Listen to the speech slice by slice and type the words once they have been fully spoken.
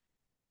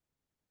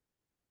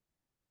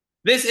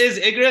This is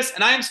Igris,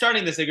 and I am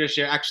starting this Igris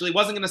year. Actually,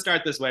 wasn't going to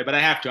start this way, but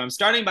I have to. I'm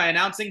starting by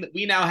announcing that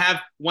we now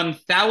have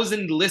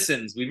 1,000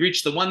 listens. We've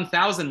reached the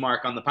 1,000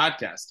 mark on the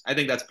podcast. I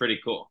think that's pretty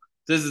cool.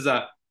 This is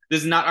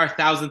not our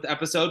 1,000th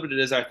episode, but it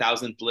is our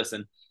 1,000th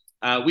listen.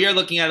 We are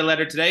looking at a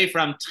letter today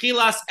from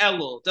Tchilas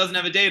Elul. Doesn't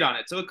have a date on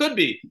it, so it could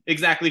be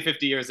exactly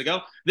 50 years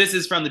ago. This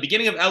is from the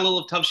beginning of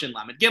Elul of Tavshin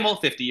Lamed Gimel,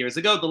 50 years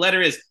ago. The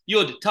letter is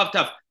Yud Tav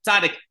Tav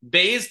Tzadik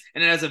Beis,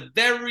 and it has a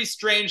very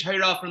strange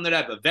hira from the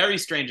Rebbe, very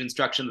strange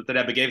instruction that the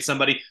Rebbe gave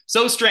somebody.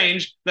 So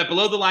strange that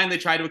below the line they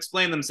try to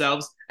explain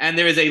themselves, and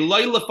there is a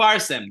loy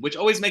lefarsim, which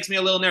always makes me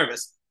a little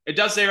nervous. It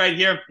does say right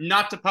here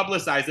not to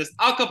publicize this.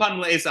 Al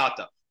kapan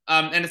le'esata.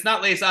 And it's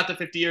not Leisata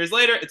 50 years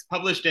later. It's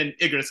published in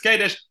Igris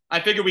Kedesh. I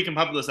figure we can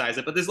publicize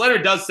it. But this letter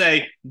does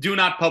say, do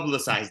not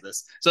publicize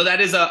this. So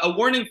that is a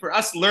warning for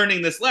us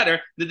learning this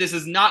letter that this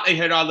is not a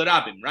Hira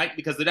l'Rabim, right?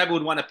 Because the Rebbe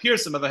would want to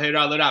pierce some of a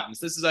Hira l'Rabim.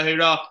 So this is a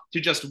Hira to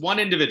just one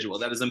individual.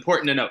 That is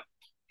important to note.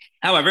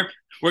 However,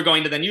 we're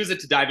going to then use it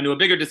to dive into a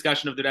bigger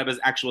discussion of the Rebbe's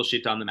actual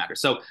shita on the matter.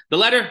 So the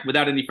letter,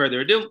 without any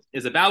further ado,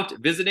 is about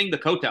visiting the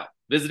Kotel,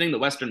 visiting the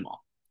Western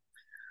Wall.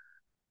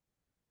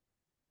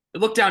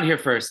 Look down here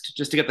first,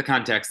 just to get the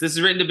context. This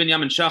is written to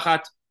Binyamin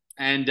Shachat,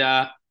 and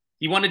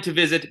he wanted to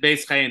visit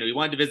Beis Chayenu. He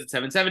wanted to visit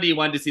 770. He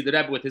wanted to see the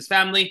Rebbe with his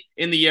family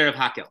in the year of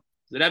Hakel.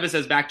 The Rebbe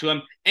says back to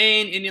him,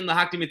 Ein inyan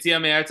lahakti mitzia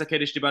me'eretz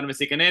hakedesh tibanu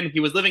v'sikanen. He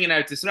was living in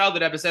Eretz Yisrael.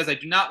 The Rebbe says, I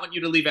do not want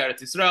you to leave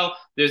Eretz Yisrael.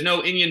 There's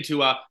no inyan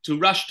to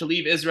rush to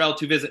leave Israel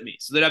to visit me.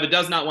 So the Rebbe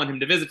does not want him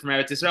to visit from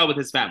Eretz Yisrael with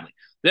his family.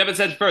 The Rebbe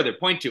said further,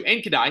 point two,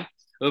 Ein kedai.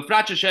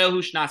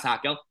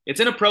 It's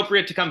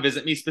inappropriate to come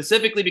visit me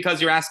specifically because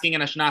you're asking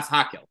in a shnas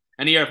hakel,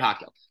 an year of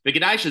hakel. I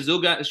guess it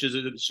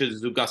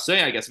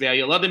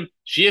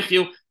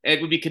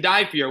would be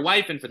kedai for your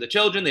wife and for the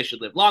children. They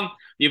should live long.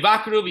 So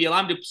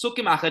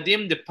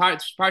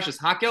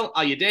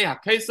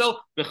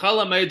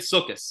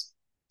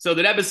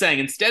the Rebbe is saying,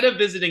 instead of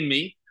visiting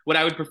me, what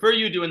I would prefer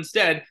you do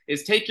instead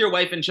is take your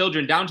wife and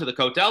children down to the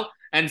Kotel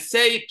and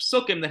say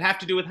psukim that have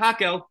to do with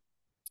hakel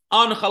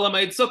on Chol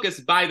HaMoed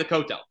Sukkos by the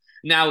Kotel.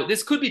 Now,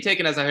 this could be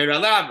taken as a Hira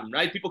l'Rabim,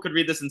 right? People could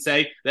read this and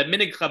say that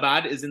Minig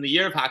Chabad is in the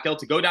year of Hakel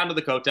to go down to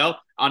the Kotel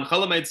on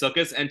Chol HaMoed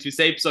Sukkos and to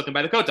say Psukim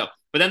by the Kotel.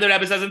 But then the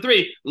Rebbe says in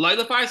 3, I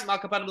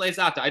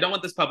don't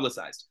want this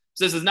publicized.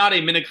 So this is not a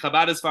Minig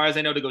Chabad, as far as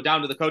I know, to go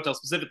down to the Kotel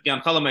specifically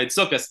on Chol HaMoed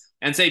Sukkos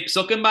and say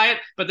Psukim by it,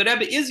 but the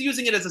Rebbe is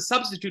using it as a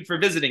substitute for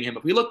visiting him.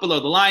 If we look below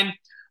the line,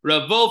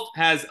 Rav Wolf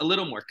has a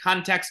little more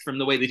context from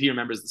the way that he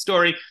remembers the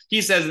story. He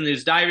says in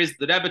his diaries,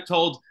 the Rebbe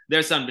told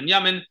their son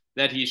Binyamin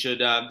that he should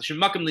that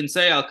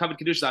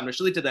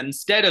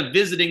instead of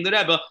visiting the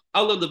Rebbe,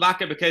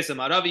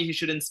 he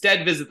should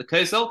instead visit the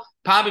Kesel,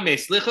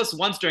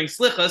 once during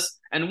Slichus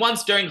and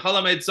once during Chol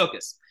HaMoed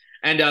Sukkos.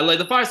 And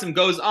the Farsim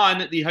goes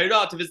on the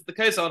Hira to visit the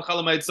Kesel and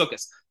Chol HaMoed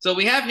Sukkos. So what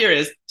we have here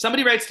is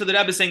somebody writes to the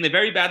Rebbe saying they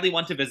very badly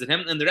want to visit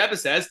him, and the Rebbe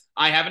says,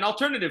 I have an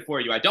alternative for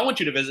you. I don't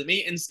want you to visit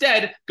me.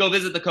 Instead, go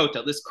visit the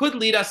Kotel. This could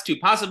lead us to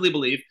possibly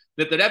believe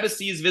that the Rebbe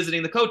sees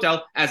visiting the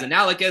Kotel as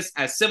analogous,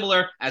 as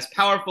similar, as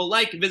powerful,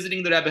 like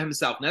visiting the Rebbe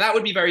himself. Now, that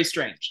would be very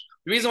strange.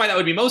 The reason why that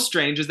would be most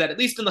strange is that, at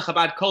least in the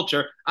Chabad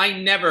culture, I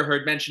never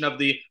heard mention of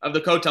the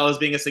Kotel as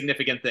being a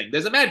significant thing.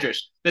 There's a medrash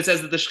that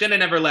says that the Shekhinah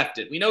never left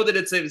it. We know that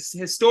it's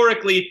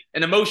historically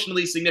and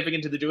emotionally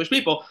significant to the Jewish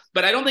people,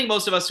 but I don't think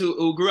most of us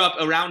who grew up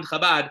around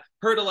Chabad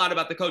heard a lot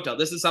about the Kotel.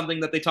 This is something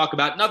that they talk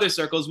about in other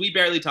circles. We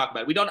barely talk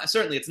about it. We don't,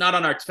 certainly, it's not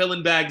on our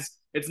tefillin bags.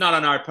 It's not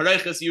on our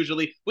pareches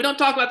usually. We don't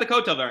talk about the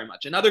Kotel very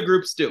much, and other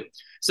groups do.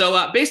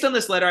 So based on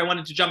this letter, I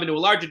wanted to jump into a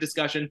larger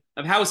discussion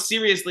of how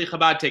seriously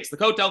Chabad takes the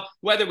Kotel,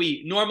 whether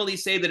we normally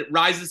say that it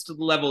rises to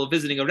the level of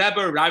visiting a Rebbe,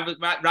 or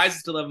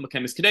rises to the level of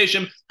Mekemis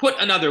Kadeshim. Put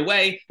another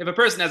way, if a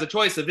person has a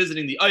choice of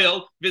visiting the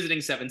Oyel, visiting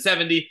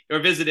 770, or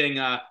visiting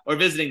the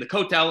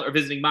Kotel, or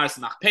visiting Maras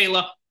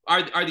Machpelah,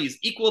 are these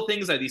equal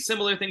things? Are these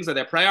similar things? Are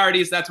there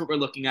priorities? That's what we're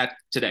looking at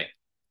today.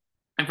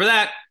 And for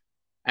that,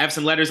 I have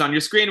some letters on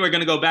your screen. We're going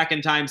to go back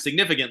in time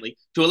significantly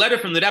to a letter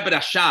from the Rebbe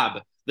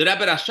Rashab. The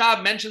Rebbe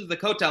Rashab mentions the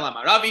Kotel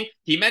Amaravi.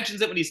 He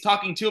mentions it when he's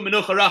talking to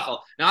Menucha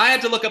Rachel. Now, I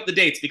had to look up the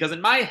dates because in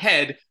my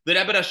head, the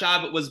Rebbe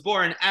Rashab was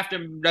born after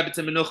Rebbe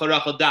Menucha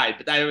Rachel died,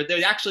 but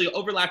they actually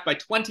overlapped by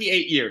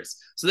 28 years.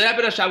 So the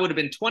Rebbe Rashab would have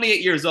been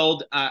 28 years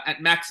old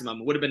at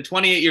maximum, would have been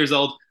 28 years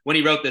old when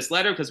he wrote this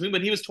letter, because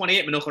when he was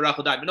 28, Menucha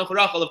Rachel died. Menucha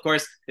Rachel, of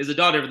course, is the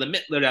daughter of the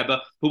Mittler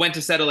Rebbe, who went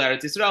to settle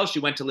Eretz Yisrael. She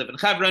went to live in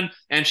Hebron,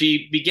 and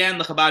she began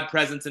the Chabad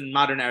presence in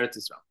modern Eretz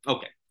Yisrael.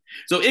 Okay.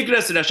 So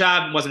Igros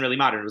Rashab wasn't really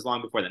modern. It was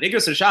long before then.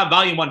 Igros Rashab,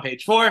 volume 1,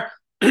 page 4.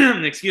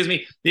 Excuse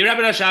me. The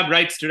Rebbe Rashab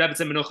writes to Rebbe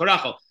Menucha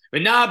Rachel,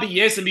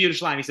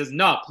 he says,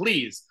 no,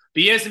 please,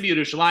 be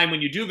Yerushalayim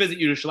when you do visit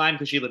Yerushalayim,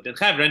 because she lived in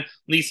Hebron.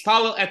 He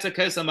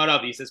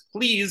says,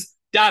 please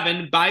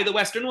daven by the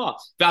Western Wall,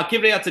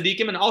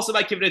 and also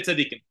by Kivrei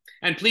Tzadikim.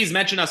 And please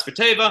mention us for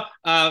Teva,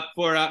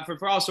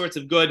 for all sorts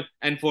of good,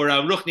 and for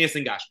Ruchnias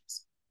and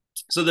Gashmis.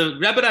 So the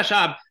Rebbe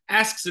Rashab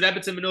asks Rebbe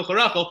Menucha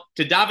Rachel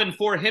to daven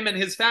for him and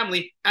his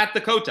family at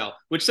the Kotel,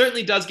 which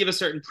certainly does give a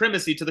certain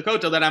primacy to the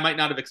Kotel that I might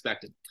not have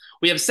expected.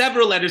 We have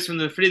several letters from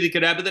the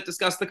Frierdiker Rebbe that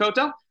discuss the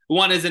Kotel.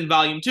 One is in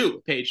volume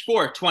 2, page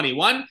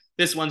 421.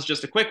 This one's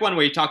just a quick one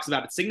where he talks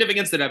about its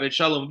significance, the Rebbe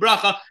Shalom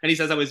Bracha, and he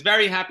says, I was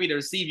very happy to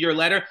receive your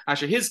letter.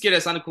 Asher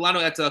Hizkiras an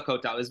Kulanu Etzel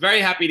Kotel. I was very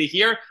happy to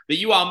hear that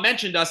you all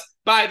mentioned us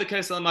by the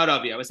Kosel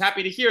Maravi. I was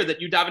happy to hear that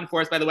you davened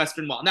for us by the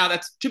Western Wall. Now,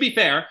 that's, to be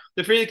fair,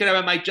 the Frierdiker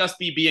Rebbe might just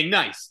be being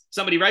nice.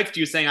 Somebody writes to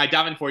you saying, I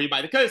davened for you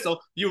by the Kosel.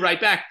 You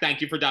write back,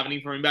 thank you for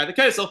davening for me by the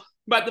Kosel.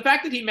 But the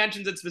fact that he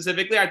mentions it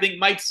specifically, I think,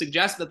 might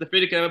suggest that the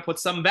Frierdiker Rebbe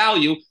puts some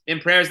value in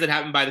prayers that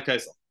happen by the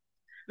Kosel.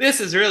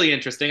 This is really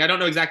interesting. I don't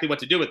know exactly what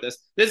to do with this.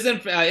 This is in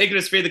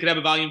Igros Frierdiker Rebbe,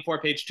 volume 4,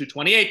 page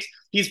 228.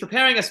 He's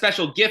preparing a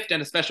special gift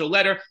and a special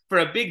letter for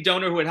a big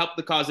donor who had helped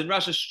the cause in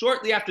Russia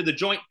shortly after the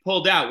joint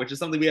pulled out, which is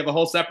something we have a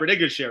whole separate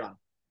Igros share on.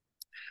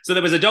 So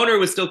there was a donor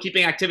who was still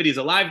keeping activities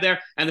alive there,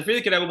 and the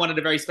Frierdiker Rebbe wanted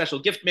a very special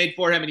gift made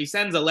for him, and he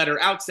sends a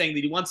letter out saying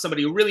that he wants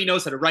somebody who really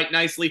knows how to write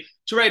nicely,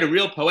 to write a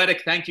real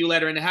poetic thank you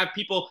letter, and to have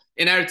people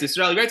in Eretz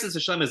Yisrael. He writes this to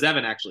Shlomo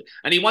Zevin, actually,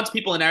 and he wants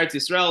people in Eretz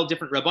Yisrael,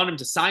 different Rabbanim,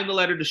 to sign the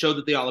letter to show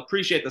that they all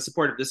appreciate the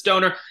support of this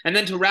donor, and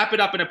then to wrap it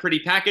up in a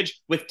pretty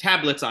package with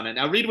tablets on it.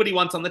 Now read what he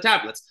wants on the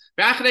tablets.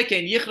 Then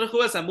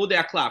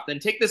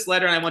take this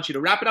letter, and I want you to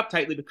wrap it up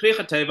tightly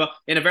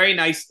in a very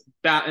nice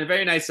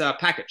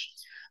package.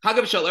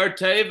 Hagav Shal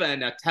Tev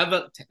and a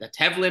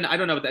Tevlin, I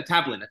don't know what that, a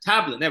tablin,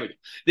 there we go.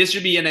 This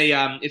should be in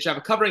a, it should have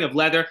a covering of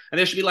leather, and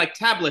there should be like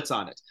tablets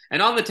on it. And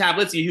on the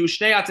tablets, Yehu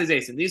Shnei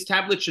Atzezesim. These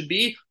tablets should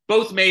be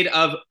both made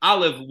of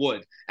olive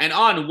wood. And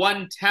on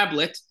one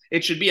tablet,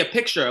 it should be a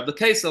picture of the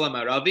Kosel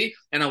Maravi,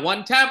 and on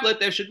one tablet,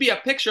 there should be a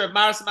picture of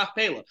Maras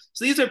Machpelah.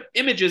 So these are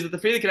images that the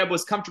Frierdiker Rebbe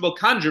was comfortable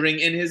conjuring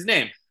in his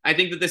name. I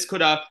think that this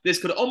could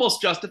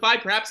almost justify,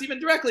 perhaps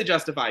even directly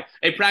justify,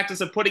 a practice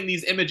of putting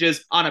these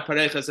images on a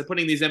parechas, of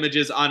putting these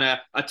images on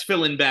a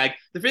tefillin bag.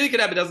 The Frierdiker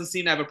Rebbe doesn't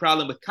seem to have a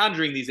problem with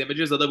conjuring these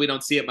images, although we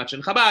don't see it much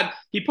in Chabad.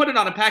 He put it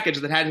on a package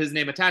that had his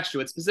name attached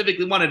to it,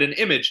 specifically wanted an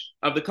image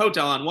of the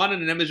Kotel on one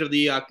and an image of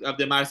the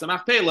Maras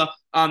Machpelah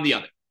on the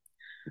other.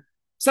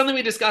 Something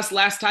we discussed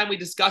last time we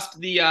discussed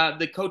the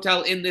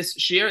Kotel in this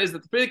shir is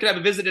that the Frierdiker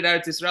Rebbe visited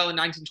Eretz Yisrael in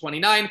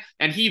 1929,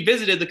 and he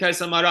visited the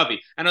Kosel Maravi.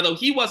 And although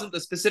he wasn't the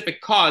specific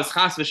cause,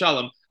 chas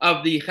v'shalom,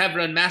 of the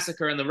Hebron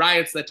massacre and the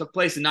riots that took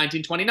place in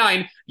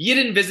 1929,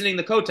 Yidden visiting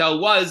the Kotel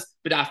was,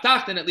 b'daf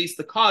tachton, at least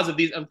the cause of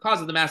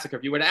the massacre.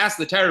 If you were to ask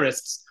the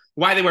terrorists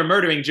why they were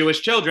murdering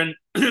Jewish children,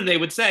 they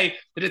would say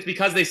that it's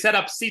because they set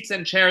up seats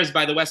and chairs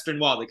by the Western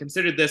Wall. They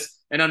considered this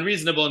an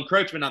unreasonable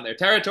encroachment on their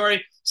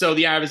territory, so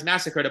the Arabs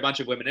massacred a bunch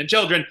of women and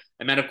children,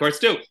 and men, of course,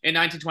 too, in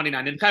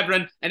 1929 in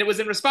Hebron, and it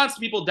was in response to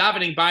people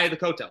davening by the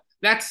Kotel.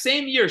 That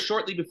same year,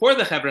 shortly before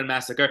the Hebron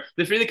massacre,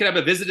 the Frierdiker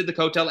Rebbe visited the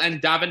Kotel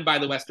and davened by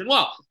the Western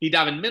Wall. He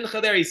davened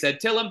mincha there, he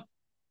said Tillim,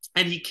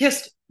 and he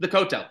kissed the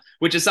Kotel,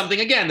 which is something,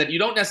 again, that you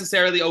don't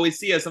necessarily always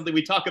see as something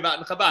we talk about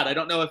in Chabad. I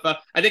don't know if,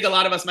 I think a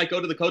lot of us might go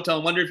to the Kotel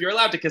and wonder if you're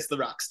allowed to kiss the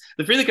rocks.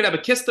 The Frierdiker Rebbe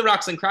kissed the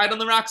rocks and cried on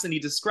the rocks, and he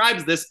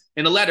describes this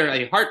in a letter,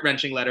 a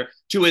heart-wrenching letter,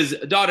 to his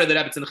daughter, the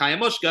Rebbetzin Chaya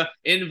Mushka,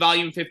 in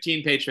volume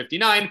 15, page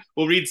 59.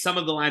 We'll read some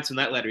of the lines from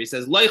that letter. He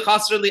says, Loi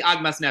chasr li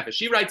agmas nefesh.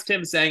 She writes to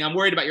him saying, I'm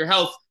worried about your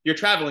health. You're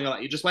traveling a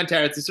lot. You just went to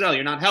Eretz Yisrael.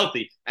 You're not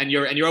healthy, and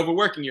you're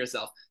overworking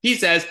yourself. He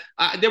says,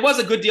 there was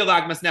a good deal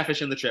of agmas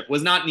nefesh in the trip. It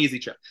was not an easy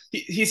trip.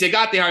 He said,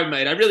 got the hard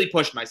made. I really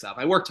pushed myself.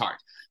 I worked hard.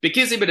 I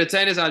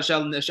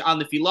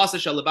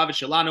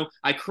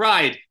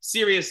cried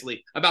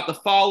seriously about the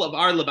fall of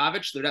our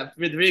Lubavitch. The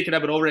Frierdiker Rebbe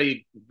had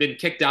already been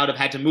kicked out,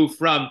 had to move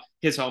from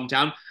his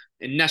hometown.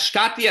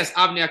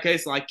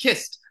 I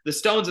kissed the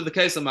stones of the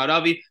Kosel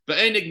Maravi,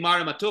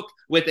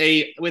 with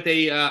a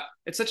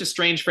it's such a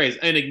strange phrase,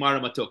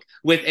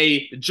 with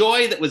a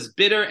joy that was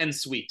bitter and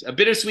sweet, a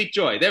bittersweet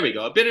joy. There we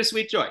go, a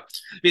bittersweet joy. At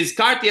the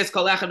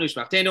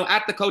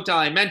Kotel,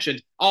 I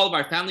mentioned all of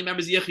our family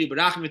members,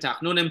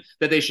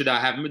 that they should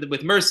have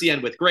with mercy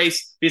and with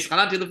grace. And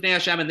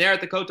there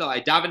at the Kotel,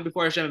 I davened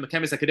before Hashem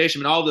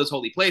and all of those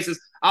holy places.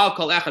 I'll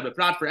call echad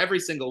beprat for every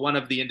single one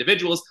of the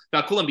individuals,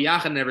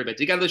 and everybody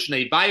together,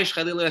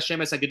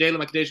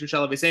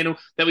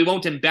 that we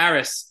won't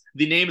embarrass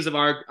the names of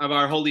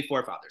our holy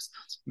forefathers.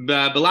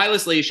 While I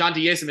was in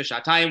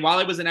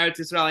Eretz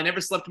Yisrael, I never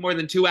slept more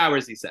than 2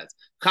 hours, he says.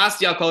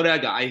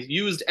 I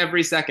used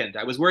every second.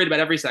 I was worried about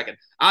every second.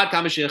 And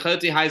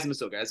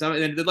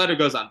the letter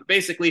goes on. But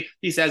basically,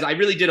 he says, I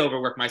really did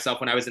overwork myself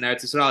when I was in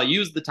Eretz Yisrael. I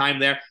used the time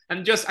there.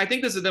 And I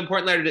think this is an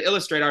important letter to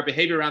illustrate our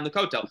behavior around the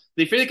Kotel.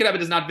 The Frierdiker Rebbe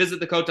does not visit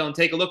the Kotel and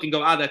take a look and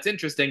go, that's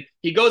interesting.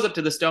 He goes up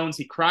to the stones.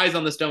 He cries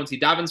on the stones. He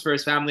davens for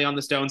his family on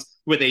the stones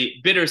with a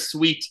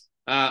bittersweet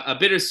a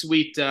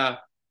bittersweet joy.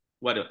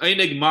 I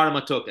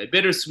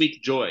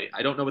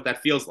don't know what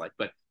that feels like,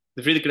 but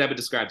the Frierdiker Rebbe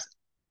describes it.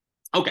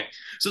 Okay,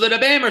 so the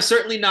Rebbeim are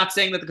certainly not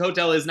saying that the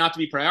Kotel is not to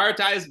be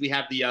prioritized. We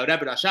have the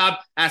Rebbe Rashab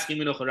asking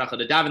Minucha Racha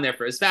to daven there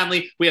for his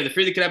family. We have the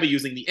Frierdiker Rebbe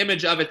using the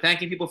image of it,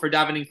 thanking people for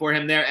davening for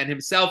him there, and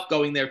himself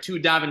going there to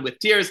daven with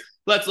tears.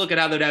 Let's look at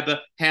how the Rebbe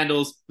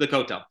handles the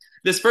Kotel.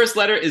 This first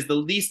letter is the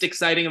least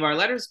exciting of our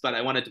letters, but I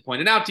wanted to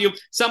point it out to you.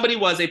 Somebody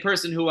was a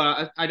person who,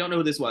 I don't know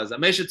who this was,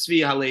 Meshet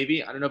Tzvi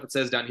Halevi. I don't know if it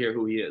says down here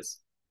who he is.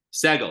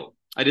 Segel.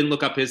 I didn't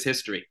look up his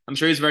history. I'm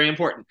sure he's very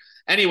important.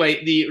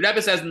 Anyway, the Rebbe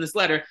says in this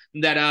letter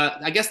that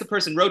I guess the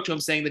person wrote to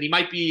him saying that he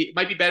might be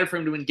better for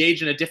him to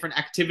engage in a different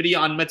activity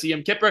on Motzei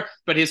Yom Kippur,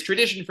 but his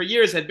tradition for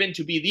years had been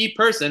to be the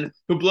person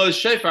who blows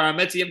shofar on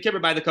Motzei Yom Kippur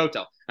by the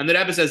kotel. And the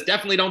Rebbe says,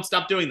 definitely don't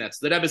stop doing that.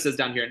 So the Rebbe says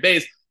down here in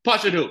Beis,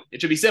 Pashadu.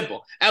 It should be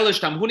simple. I'm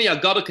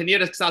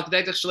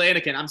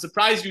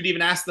surprised you'd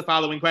even ask the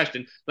following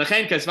question.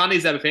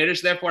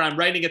 Therefore, I'm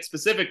writing it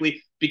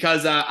specifically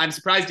because I'm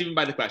surprised even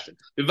by the question.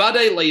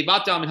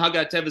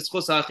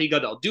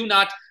 Do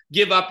not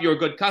give up your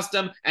good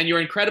custom and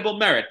your incredible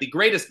merit, the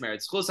greatest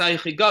merit,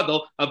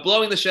 of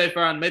blowing the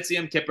shofar on Motzei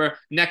Yom Kippur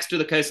next to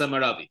the Kesel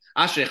Maravi.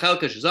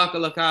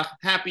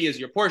 Happy is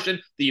your portion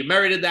that you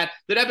merited that.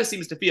 The Rebbe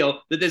seems to feel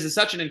that this is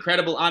such an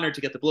incredible honor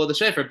to get to blow the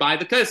shofar by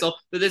the Kesel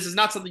that this is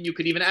not something you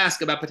could even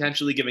ask about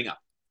potentially giving up.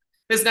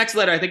 This next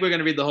letter, I think we're going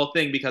to read the whole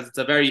thing because it's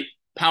a very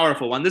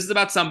powerful one. This is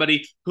about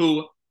somebody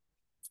who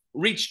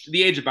reached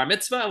the age of bar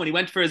mitzvah, and when he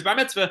went for his bar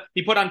mitzvah,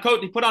 he put on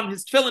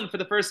his tefillin for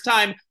the first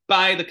time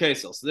by the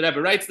Kesel. So the Rebbe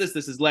writes this.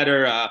 This is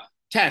letter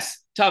Tes,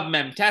 Tav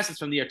Mem Tes. It's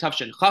from the year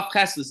Tavshin Chav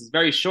Ches. This is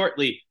very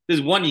shortly. This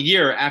is 1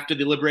 year after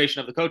the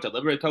liberation of the Kotel.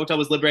 The Kotel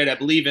was liberated, I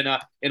believe, in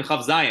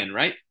Chav Zayin,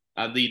 right?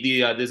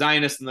 The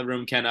Zionists in the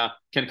room can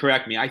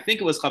correct me. I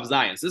think it was Chav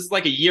Zayin. So this is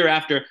like a year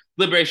after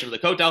liberation of the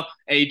Kotel.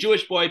 A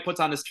Jewish boy puts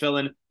on his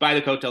tefillin by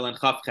the Kotel in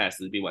Chav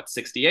Ches. It'd be what,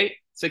 68?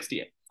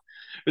 68.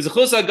 It's an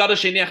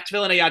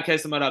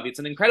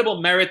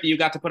incredible merit that you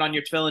got to put on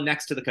your tefillin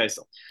next to the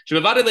Kesel. It's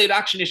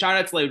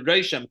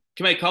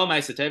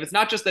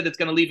not just that it's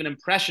going to leave an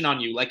impression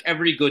on you like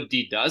every good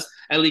deed does.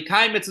 You're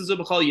going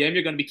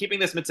to be keeping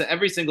this mitzvah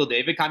every single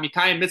day. You're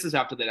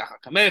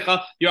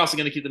also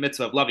going to keep the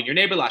mitzvah of loving your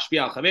neighbor, so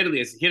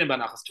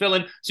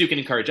you can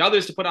encourage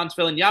others to put on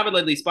tefillin.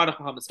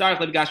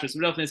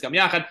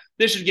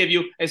 This should give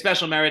you a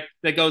special merit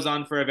that goes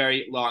on for a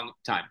very long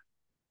time.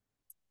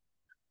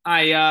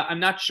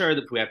 I'm not sure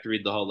that we have to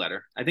read the whole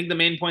letter. I think the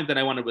main point that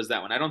I wanted was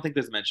that one. I don't think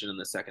there's mention in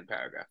the second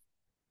paragraph.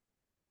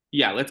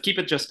 Yeah, let's keep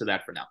it just to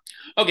that for now.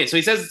 Okay, so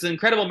he says it's an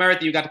incredible merit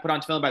that you got to put on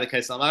tefillin by the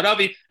Kesel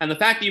Maravi, and the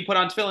fact that you put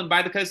on tefillin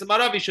by the Kesel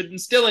Maravi should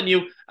instill in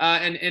you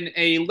in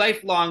a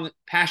lifelong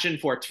passion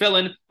for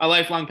tefillin, a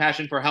lifelong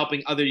passion for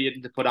helping other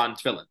Yidden to put on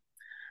tefillin.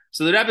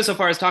 So the Rebbe so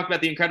far has talked about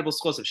the incredible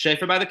schos of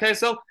shofar by the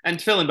Kesel and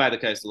tefillin by the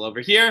Kesel.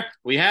 Over here,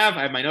 I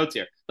have my notes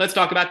here. Let's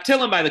talk about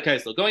tillim by the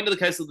Kesel. Going to the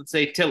Kesel that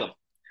say tillim.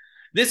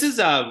 This is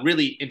a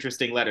really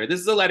interesting letter.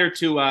 This is a letter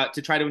to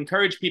try to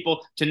encourage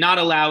people to not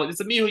allow, it's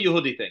a Mihu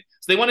Yehudi thing.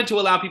 So they wanted to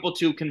allow people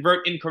to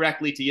convert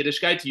incorrectly to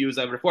Yiddishkeit, to use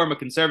a reform of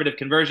conservative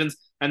conversions,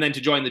 and then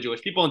to join the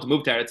Jewish people and to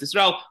move to Eretz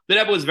Yisrael. The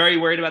Rebbe was very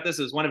worried about this.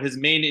 It was one of his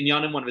main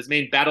inyanim, one of his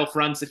main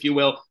battlefronts, if you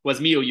will, was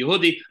Mihu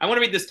Yehudi. I want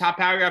to read this top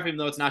paragraph, even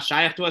though it's not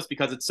shaykh to us,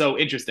 because it's so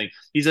interesting.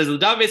 He says,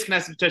 L'daves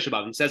Knesset Tisha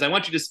B'Av. He says, I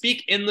want you to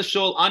speak in the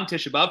shul on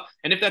Tisha B'Av,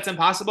 and if that's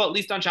impossible, at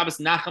least on Shabbos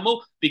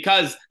Nachamu,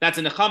 because that's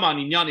a nechama on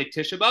Inyan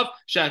Tisha B'Av,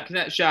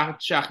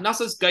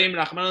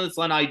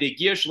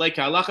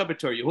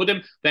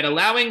 that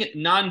allowing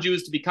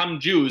non-Jews to become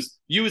Jews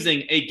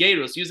using a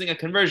gerus, using a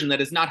conversion that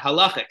is not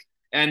halachic,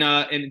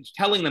 and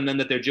telling them then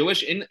that they're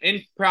Jewish in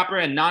proper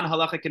and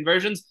non-halachic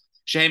conversions,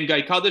 Shehem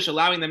Gai Kaddish,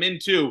 allowing them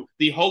into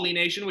the holy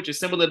nation, which is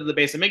similar to the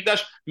Beis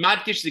Hamikdash.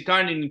 Madkish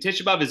Zikaron in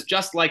Tisha B'Av is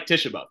just like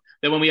Tisha B'Av.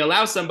 That when we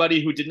allow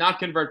somebody who did not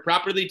convert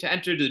properly to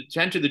enter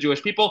the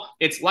Jewish people,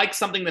 it's like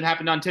something that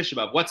happened on Tisha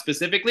B'Av. What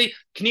specifically?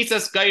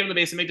 Knisas Gayim the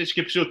Beis Hamikdash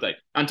Kipshutai.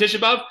 On Tisha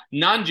B'Av,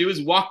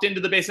 non-Jews walked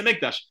into the Beis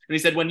Hamikdash, and he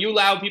said, when you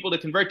allow people to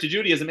convert to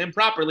Judaism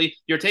improperly,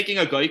 you're taking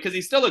a goy because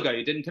he's still a goy,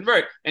 he didn't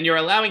convert, and you're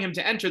allowing him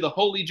to enter the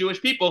holy Jewish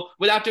people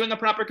without doing a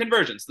proper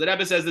conversion. So the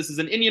Rebbe says this is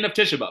an inyan of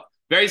Tisha B'Av.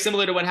 Very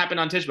similar to what happened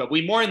on Tisha B'Av.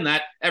 We mourn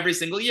that every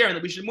single year, and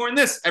that we should mourn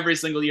this every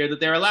single year, that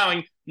they're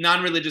allowing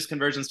non-religious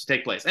conversions to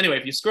take place. Anyway,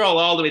 if you scroll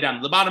all the way down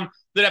to the bottom,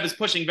 the Rebbe is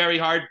pushing very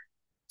hard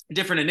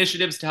different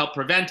initiatives to help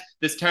prevent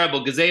this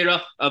terrible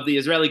gezerah of the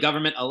Israeli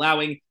government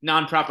allowing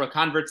non-proper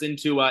converts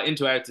into Eretz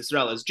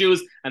Yisrael as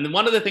Jews. And then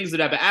one of the things that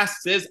Rebbe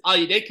asks is, Al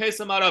Yidei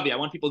Kesem Aravi, I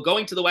want people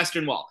going to the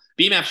Western Wall.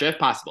 B'mafshe, if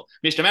possible.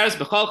 I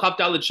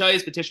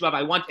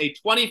want a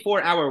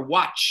 24-hour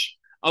watch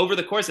over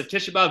the course of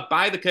Tisha B'Av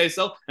by the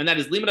Kesel, and that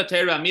is Limud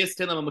Torah, Amiyas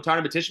Tilim, and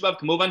Mutarim B'Tisha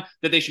B'Av, Kamuvan,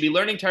 that they should be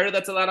learning Torah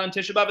that's allowed on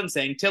Tisha B'Av and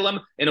saying Tilim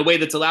in a way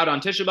that's allowed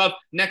on Tisha B'Av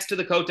next to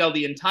the Kotel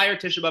the entire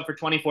Tisha B'Av for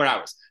 24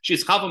 hours.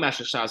 She's Chalfu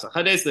Mashashas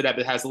Chades. The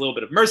Rebbe has a little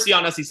bit of mercy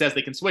on us. He says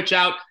they can switch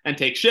out and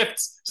take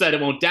shifts so that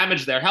it won't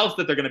damage their health,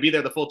 that they're going to be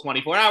there the full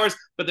 24 hours.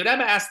 But the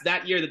Rebbe asked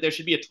that year that there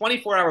should be a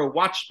 24-hour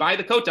watch by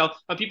the Kotel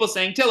of people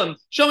saying Tilim,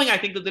 showing, I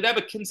think, that the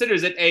Rebbe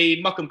considers it a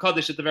Makom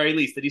Kodesh at the very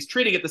least, that he's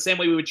treating it the same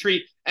way we would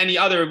treat any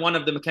other one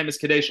of the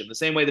Mekemis Kadeshim, the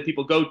same way that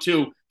people go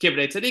to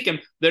Kivrei Tzadikim.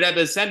 The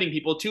Rebbe is sending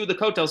people to the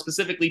Kotel,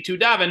 specifically to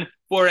Davin,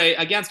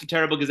 against a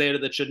terrible gezerah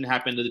that shouldn't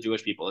happen to the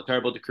Jewish people, a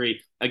terrible decree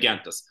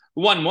against us.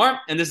 One more,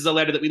 and this is a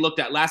letter that we looked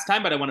at last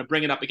time, but I want to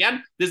bring it up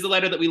again. This is a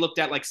letter that we looked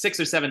at like 6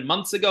 or 7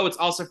 months ago. It's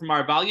also from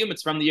our volume.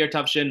 It's from the year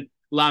Tavshin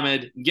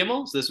Lamed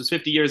Gimel. So this was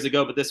 50 years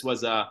ago, but this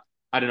was, an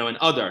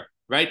other,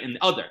 right? An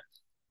other.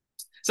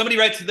 Somebody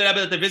writes to the Rebbe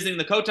that they're visiting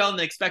the Kotel and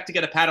they expect to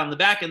get a pat on the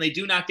back, and they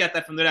do not get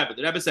that from the Rebbe.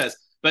 The Rebbe says,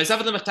 You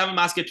told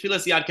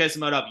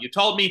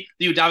me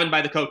that you daven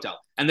by the kotel.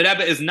 And the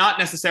Rebbe is not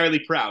necessarily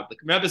proud. The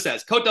Rebbe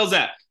says, Kotel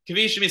zeh, you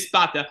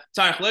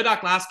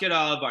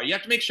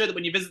have to make sure that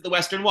when you visit the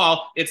Western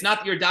Wall, it's not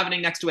that you're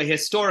davening next to a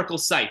historical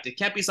site. It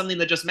can't be something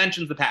that just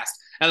mentions the past.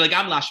 It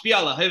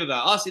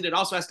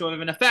also has to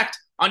have an effect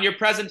on your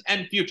present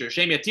and future.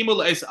 You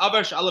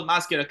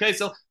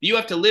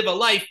have to live a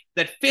life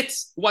that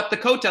fits what the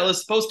Kotel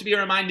is supposed to be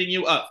reminding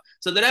you of.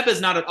 So the Rebbe is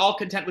not at all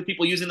content with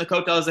people using the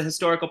Kotel as a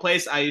historical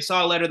place. I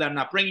saw a letter that I'm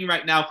not bringing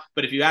right now,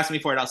 but if you ask me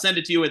for it, I'll send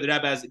it to you, where the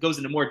Rebbe goes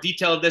into more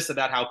detail of this,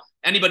 about how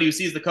anybody who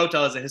sees the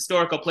Kotel as a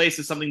historical place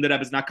is something that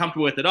Rebbe is not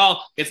comfortable with at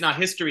all. It's not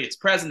history, it's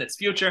present, it's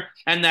future,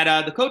 and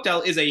that the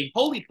Kotel is a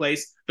holy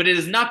place, but it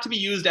is not to be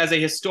used as a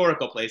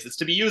historical place. It's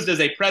to be used as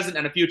a present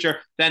and a future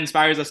that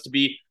inspires us to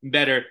be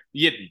better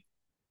Yidden.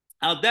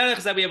 Al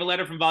derech that we have a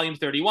letter from volume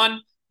 31.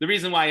 The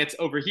reason why it's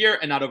over here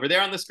and not over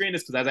there on the screen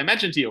is because, as I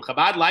mentioned to you,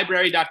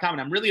 chabadlibrary.com, and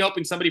I'm really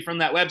hoping somebody from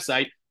that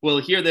website will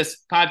hear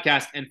this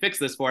podcast and fix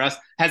this for us,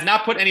 has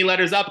not put any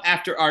letters up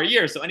after our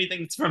year. So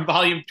anything that's from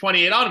volume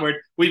 28 onward,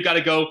 we've got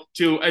to go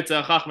to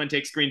Chachma and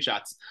take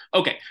screenshots.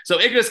 Okay, so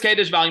Igros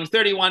Kodesh, volume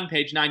 31,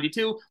 page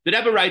 92, the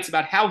Rebbe writes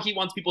about how he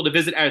wants people to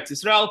visit Eretz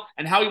Yisrael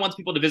and how he wants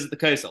people to visit the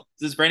Kosel.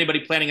 This is for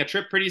anybody planning a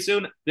trip pretty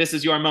soon. This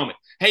is your moment.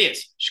 Hey,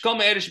 since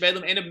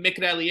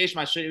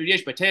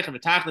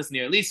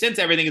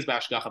everything is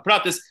b'hashgacha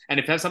pratis, and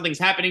if something's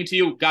happening to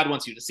you, God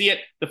wants you to see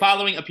it, the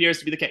following appears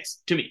to be the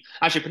case to me.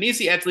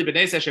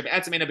 You've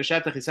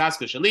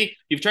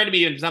turned to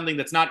me into something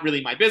that's not really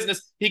my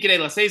business.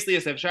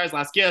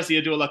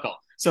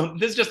 So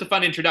this is just a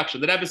fun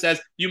introduction. The Rebbe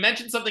says, you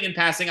mentioned something in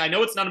passing. I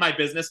know it's none of my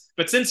business,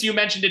 but since you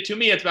mentioned it to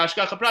me, it's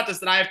b'hashgacha pratis,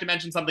 then I have to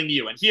mention something to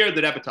you. And here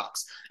the Rebbe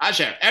talks.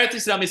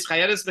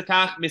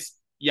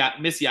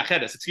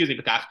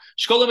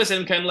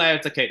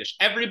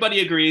 Everybody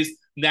agrees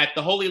that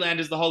the Holy Land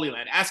is the Holy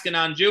Land. Ask a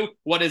non-Jew,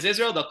 what is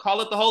Israel? They'll call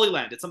it the Holy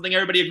Land. It's something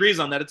everybody agrees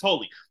on, that it's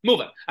holy.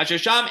 Move on. This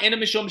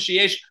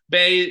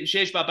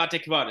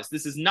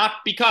is not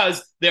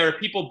because there are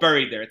people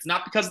buried there. It's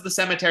not because of the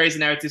cemeteries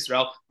in Eretz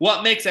Yisrael.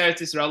 What makes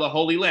Eretz Yisrael a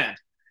holy land?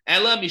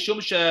 Ela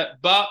mishum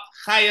sheba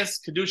chayas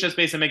kedushas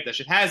beis hamikdash.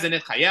 It has in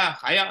it chaya,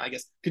 I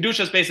guess,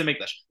 kedushas beis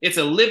hamikdash. It's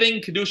a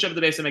living kedusha of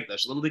the beis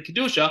hamikdash. The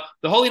kedusha,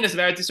 the holiness of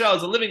Eretz Yisrael,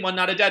 is a living one,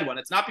 not a dead one.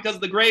 It's not because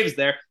of the graves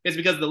there. It's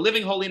because of the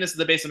living holiness of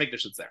the beis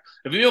hamikdash that's there.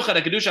 And the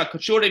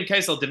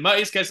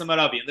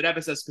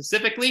Rebbe says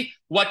specifically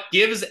what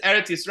gives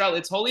Eretz Yisrael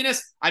its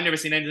holiness. I've never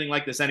seen anything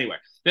like this anywhere.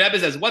 The Rebbe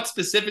says what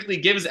specifically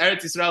gives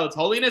Eretz Yisrael its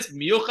holiness.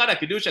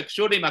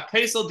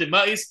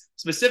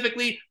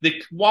 Specifically,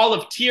 the wall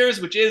of tears,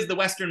 which is the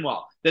Western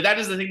Wall. That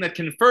is the thing that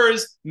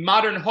confers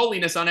modern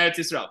holiness on Eretz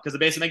Yisrael, because the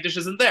Beis HaMikdash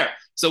isn't there.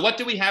 So what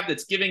do we have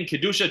that's giving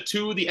Kedusha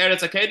to the Eretz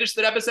HaKodesh,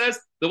 the Rebbe says?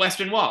 The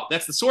Western Wall.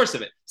 That's the source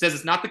of it. It says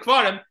it's not the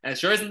Kvarim, and it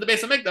sure isn't the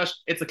Beis HaMikdash,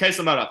 it's the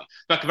Kesel Maravi.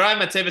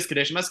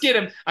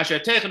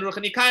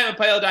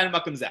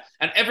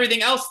 And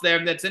everything else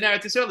there that's in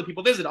Eretz Yisrael that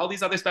people visit, all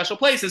these other special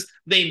places,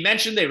 they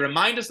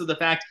remind us of the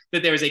fact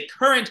that there is a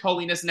current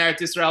holiness in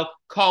Eretz Yisrael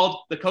called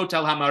the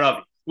Kotel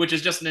HaMaravi, which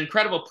is just an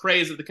incredible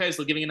praise of the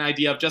Kosel, giving an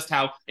idea of just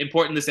how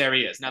important this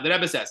area is. Now, the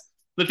Rebbe says,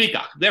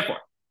 therefore,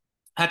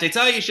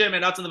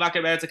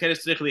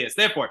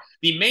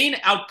 the main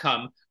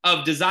outcome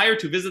of desire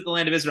to visit the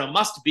land of Israel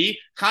must be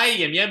that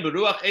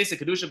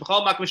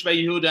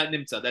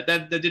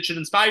it should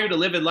inspire you to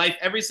live a life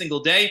every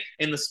single day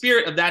in the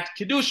spirit of that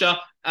kedusha.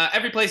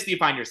 Every place that you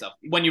find yourself,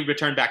 when you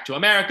return back to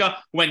America,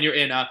 when you're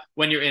in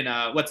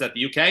what's that,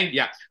 the UK?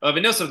 Yeah.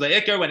 When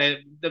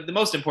the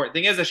most important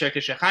thing is you have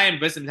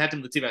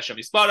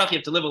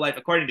to live a life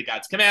according to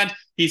God's command.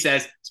 He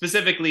says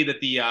specifically that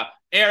the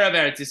air of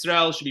Eretz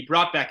Yisrael should be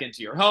brought back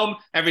into your home.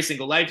 Every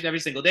single life, every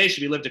single day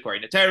should be lived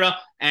according to Torah,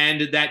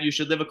 and that you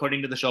should live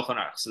according to the Shulchan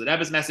Aruch. So the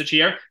Rebbe's message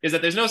here is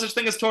that there's no such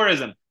thing as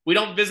tourism. We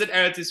don't visit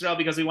Eretz Yisrael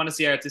because we want to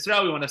see Eretz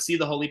Yisrael. We want to see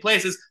the holy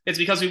places. It's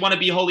because we want to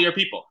be holier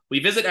people. We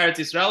visit Eretz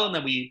Yisrael and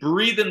then we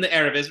breathe in the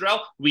air of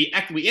Israel. We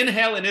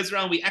inhale in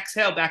Israel and we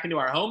exhale back into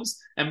our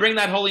homes and bring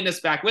that holiness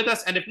back with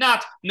us. And if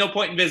not, no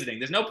point in visiting.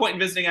 There's no point in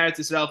visiting Eretz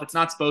Yisrael if it's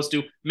not supposed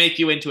to make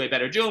you into a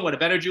better Jew. And what a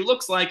better Jew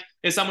looks like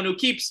is someone who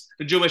keeps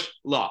the Jewish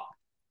law.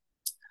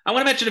 I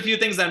want to mention a few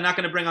things that I'm not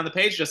going to bring on the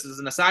page, just as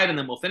an aside, and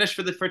then we'll finish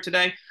for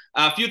today.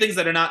 A few things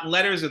that are not in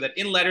letters or that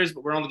in letters,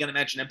 but we're only going to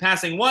mention in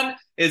passing. One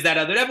is that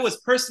the Rebbe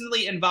was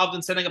personally involved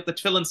in setting up the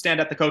tefillin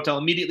stand at the Kotel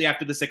immediately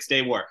after the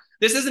 6-day war.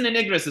 This isn't an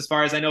Igros as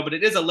far as I know, but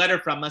it is a letter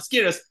from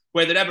Maskiris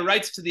where the Rebbe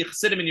writes to the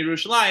Chassidim in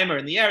Yerushalayim or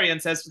in the area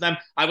and says to them,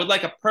 I would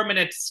like a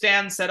permanent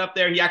stand set up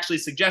there. He actually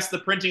suggests the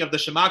printing of the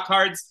Shema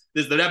cards.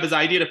 This is the Rebbe's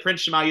idea to print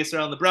Shema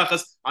Yisrael and the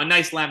Brachas on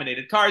nice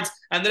laminated cards.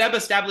 And the Rebbe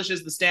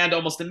establishes the stand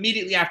almost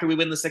immediately after we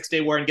win the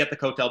 6-day war and get the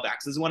Kotel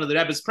back. So this is one of the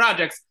Rebbe's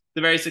projects,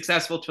 the very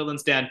successful tefillin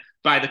stand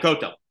by the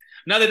Kotel.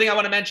 Another thing I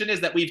want to mention is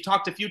that we've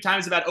talked a few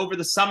times about over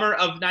the summer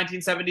of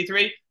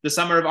 1973, the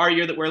summer of our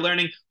year that we're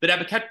learning, that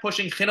Rebbe kept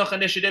pushing chinuch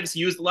initiatives.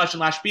 He used the lashon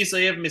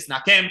lashpisayev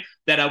misnakem,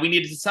 that we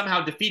needed to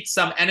somehow defeat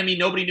some enemy.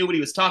 Nobody knew what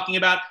he was talking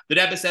about. The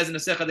Rebbe says in a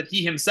sikha that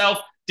he himself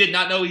did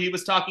not know who he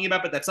was talking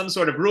about, but that some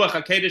sort of Ruach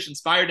HaKodesh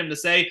inspired him to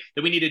say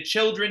that we needed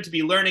children to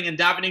be learning and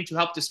davening to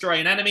help destroy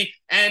an enemy.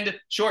 And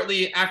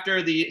shortly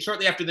after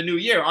the New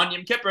Year, on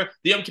Yom Kippur,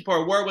 the Yom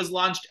Kippur War was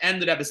launched,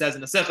 and the Rebbe says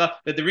in the Sikha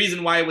that the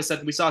reason why it was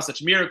we saw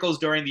such miracles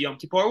during the Yom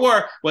Kippur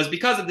War was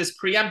because of this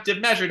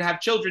preemptive measure to have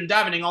children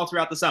davening all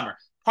throughout the summer.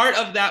 Part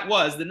of that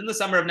was that in the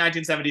summer of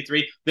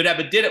 1973, the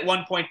Rebbe did at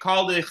one point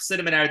call the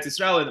Chassidim in Eretz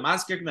Yisrael, or the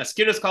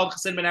Maskiros called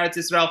Chassidim in Eretz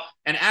Yisrael,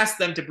 and asked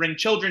them to bring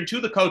children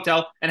to the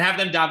Kotel and have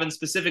them daven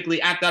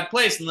specifically at that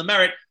place in the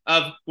merit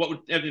of what would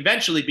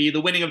eventually be the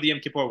winning of the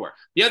Yom Kippur War.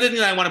 The other thing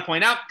that I want to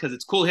point out, because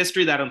it's cool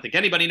history that I don't think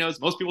anybody knows,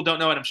 most people don't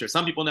know it, I'm sure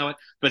some people know it,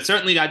 but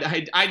certainly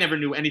I never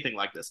knew anything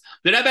like this.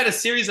 The Rebbe had a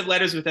series of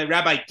letters with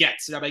Rabbi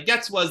Getz. Rabbi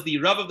Getz was the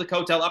Rav of the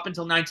Kotel up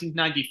until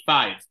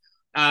 1995.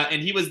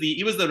 And he was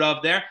the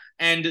Rav there,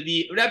 and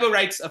the Rebbe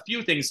writes a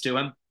few things to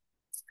him.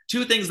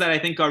 Two things that I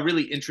think are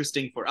really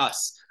interesting for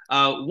us.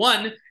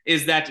 One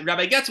is that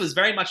Rabbi Getz was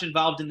very much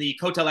involved in the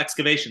Kotel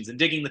excavations and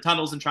digging the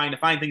tunnels and trying to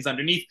find things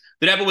underneath.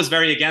 The Rebbe was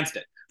very against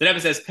it. The Rebbe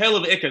says, Pel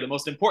of Iker, the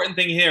most important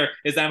thing here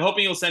is that I'm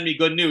hoping you'll send me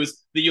good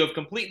news that you have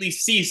completely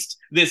ceased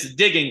this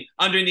digging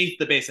underneath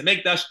the Beis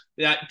HaMikdash,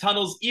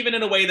 tunnels, even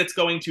in a way that's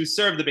going to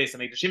serve the Beis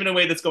HaMikdash, even in a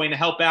way that's going to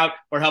help out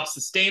or help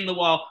sustain the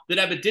wall. The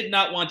Rebbe did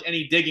not want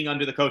any digging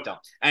under the Kotel.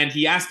 And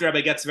he asked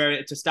Rabbi Getz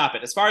to stop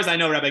it. As far as I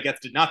know, Rabbi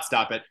Getz did not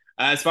stop it.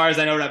 As far as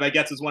I know, Rabbi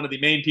Getz was one of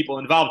the main people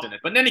involved in it.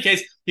 But in any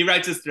case, he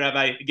writes this to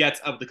Rabbi Getz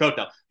of the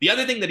Kotel. The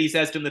other thing that he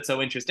says to him that's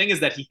so interesting is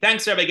that he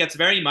thanks Rabbi Getz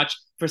very much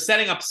for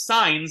setting up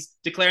signs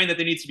declaring that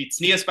there needs to be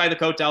tznius by the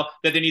Kotel,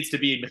 that there needs to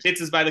be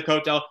mechitzas by the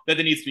Kotel, that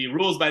there needs to be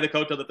rules by the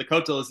Kotel, that the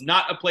Kotel is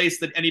not a place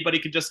that anybody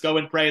can just go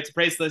and pray. It's a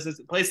place that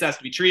has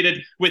to be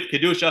treated with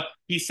Kedusha.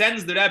 He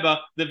sends the Rebbe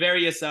the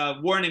various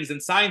warnings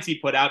and signs he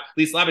put out,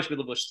 and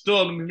the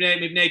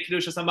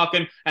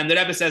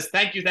Rebbe says,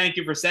 thank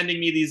you for sending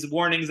me these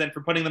warnings and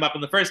for putting them up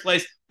in the first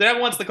place. The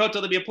Rebbe wants the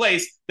Kotel to be a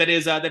place that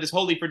is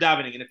holy for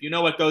davening. And if you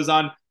know what goes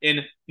on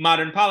in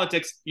modern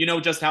politics, you know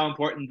just how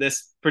important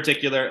this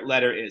particular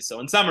letter is. So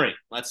in summary,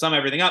 let's sum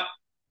everything up.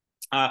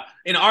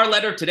 In our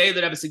letter today,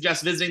 the Rebbe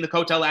suggests visiting the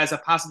Kotel as a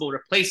possible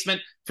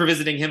replacement for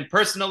visiting him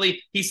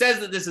personally. He says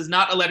that this is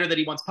not a letter that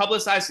he wants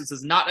publicized. This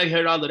is not a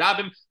Hira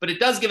l'Rabbim, but it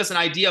does give us an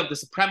idea of the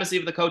supremacy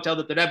of the Kotel,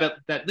 that the Rebbe,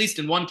 at least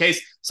in one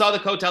case, saw the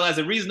Kotel as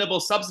a reasonable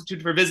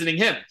substitute for visiting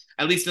him,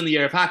 at least in the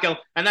year of Hakel,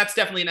 and that's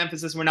definitely an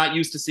emphasis we're not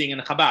used to seeing in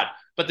Chabad.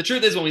 But the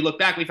truth is, when we look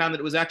back, we found that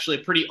it was actually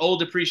a pretty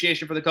old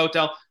appreciation for the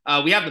Kotel.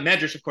 We have the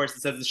Medrash, of course,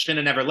 that says the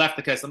Shechina never left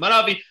the Kesel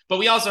Maravi, but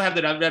we also have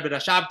the Rebbe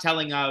Rashab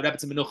telling Rebbe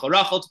Tzmenucha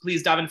Rachel to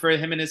please daven for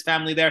him and his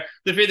family there.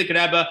 The Frierdiker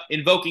Rebbe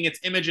invoking its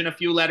image in a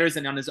few letters,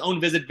 and on his own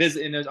visit,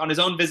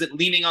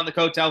 leaning on the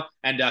Kotel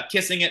and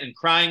kissing it and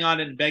crying on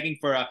it and begging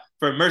for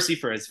mercy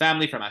for his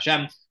family from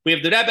Hashem. We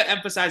have the Rebbe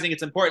emphasizing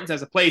its importance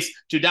as a place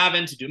to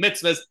daven, to do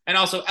mitzvahs, and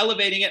also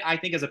elevating it, I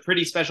think, as a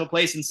pretty special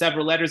place in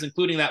several letters,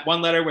 including that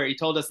one letter where he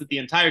told us that the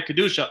entire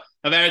Kedusha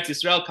of Eretz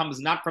Yisrael comes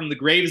not from the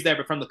graves there,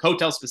 but from the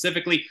Kotel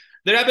specifically.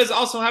 The Rebbe is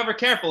also, however,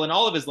 careful in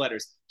all of his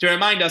letters to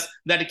remind us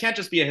that it can't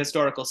just be a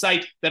historical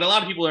site, that a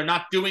lot of people are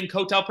not doing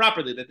Kotel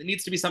properly, that it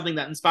needs to be something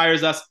that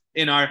inspires us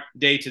in our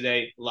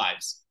day-to-day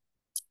lives.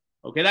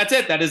 Okay, that's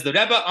it. That is the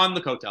Rebbe on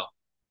the Kotel.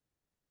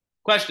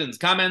 Questions,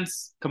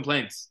 comments,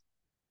 complaints?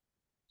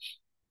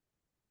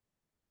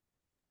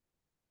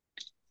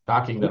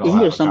 Shocking that Isn't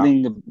there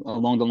something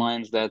along the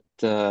lines that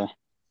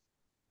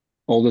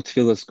all the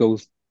tefillas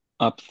goes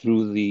up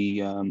through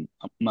the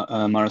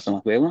Maras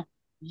HaMachpelah?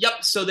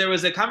 Yep. So there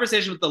was a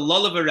conversation with the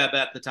Lulav Rebbe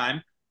at the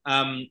time.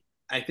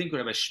 I think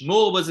Rebbe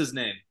Shmuel was his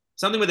name.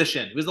 Something with a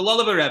shin. He was the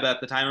Lulav Rebbe at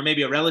the time, or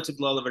maybe a relative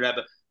to Lulav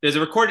Rebbe. There's a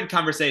recorded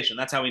conversation.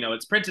 That's how we know.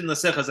 It's printed in the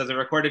Sichas as a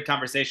recorded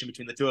conversation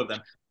between the two of them.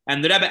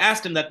 And the Rebbe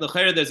asked him that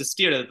there's a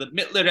stira. The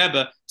Mitler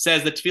Rebbe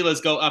says the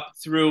tefillas go up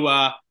through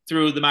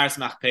the Maras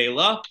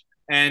HaMachpelah.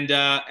 And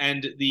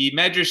the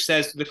Medrash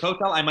says the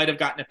Kotel, I might have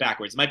gotten it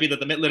backwards. It might be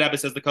that the Mitler Rebbe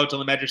says the Kotel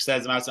and the Medrash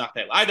says the Maras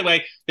HaMachpelah. Either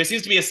way, there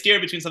seems to be a steer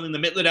between something the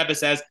Mitler Rebbe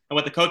says and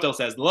what the Kotel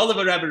says. The Lulav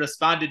Rebbe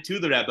responded to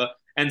the Rebbe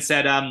and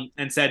said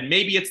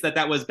maybe it's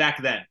that was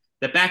back then.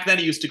 That back then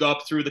it used to go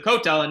up through the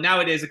Kotel, and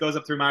nowadays it goes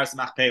up through Maras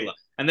HaMachpelah.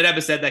 And the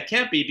Rebbe said that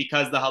can't be,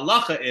 because the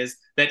halacha is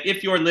that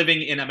if you're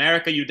living in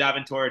America, you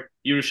daven toward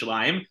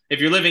Yerushalayim.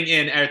 If you're living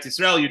in Eretz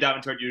Yisrael, you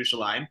daven toward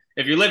Yerushalayim.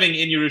 If you're living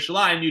in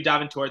Yerushalayim, you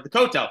daven toward the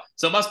Kotel.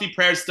 So it must be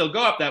prayers still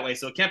go up that way.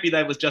 So it can't be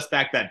that it was just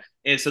back then.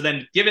 And so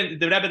then, given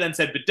the Rebbe then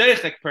said,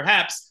 b'deichek,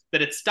 perhaps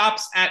that it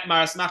stops at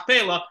Maras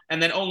HaMachpelah,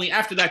 and then only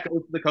after that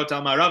goes to the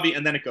Kotel Maravi,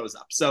 and then it goes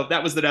up. So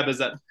that was the Rebbe's.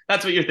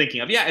 That's what you're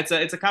thinking of. Yeah, it's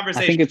a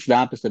conversation. I think it's the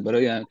opposite, but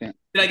yeah, okay.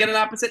 Did I get an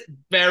opposite?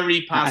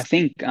 Very possible. I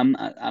think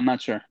I'm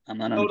not sure. I'm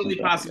not totally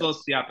possible.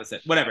 It's the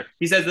opposite. Whatever.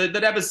 He says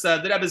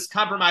the Rebbe's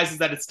compromise is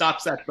that it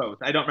stops at both.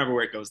 I don't remember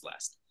where it goes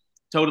last.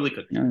 Totally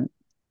could be.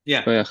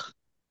 Yeah.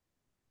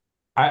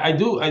 I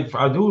do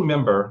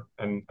remember,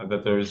 and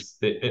that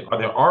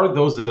there are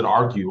those that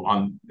argue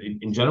on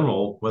in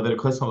general whether the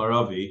Kesel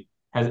Maravi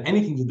has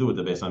anything to do with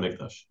the Beis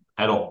HaMikdash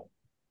at all.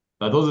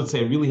 Now, those that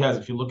say it really has,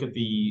 if you look at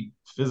the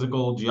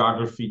physical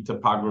geography,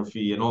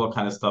 topography, and all that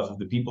kind of stuff,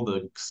 the people,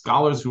 the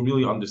scholars who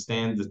really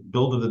understand the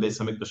build of the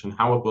Beis Hamikdash and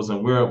how it was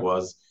and where it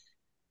was,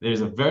 there's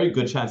a very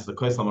good chance the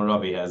Kosel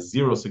Maravi has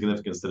zero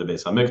significance to the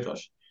Beis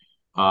Hamikdash.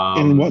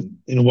 I'm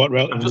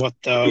In just what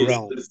curious,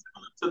 realm?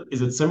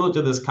 is it similar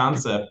to this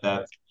concept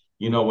that,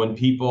 when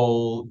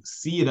people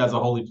see it as a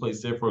holy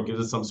place, therefore it gives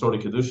it some sort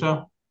of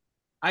kedusha?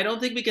 I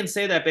don't think we can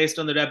say that based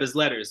on the Rebbe's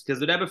letters,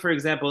 because the Rebbe, for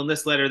example, in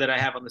this letter that I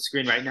have on the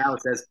screen right now,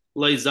 it says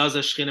Lo zaza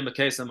shchina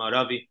mekesam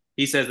maravi.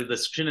 He says that the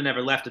shchina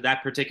never left at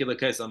that particular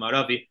kesam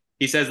maravi.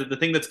 He says that the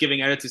thing that's giving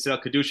Eretz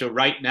Yisrael kedusha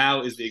right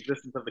now is the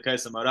existence of the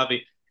kesam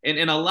maravi.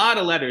 In a lot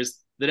of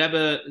letters, the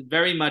Rebbe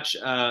very much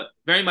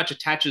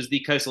attaches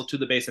the kesel to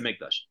the Beis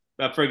Hamikdash.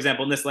 But for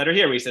example, in this letter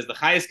here, where he says the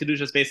highest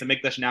kedusha's Beis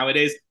Hamikdash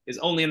nowadays is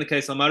only in the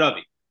kesel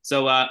maravi.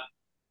 So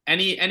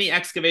any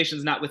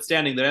excavations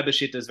notwithstanding, the Rebbe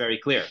Shita is very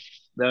clear.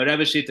 The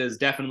Rebbe Shita is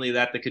definitely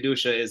that the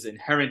kedusha is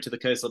inherent to the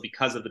Kosel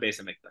because of the Beis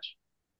Hamikdash.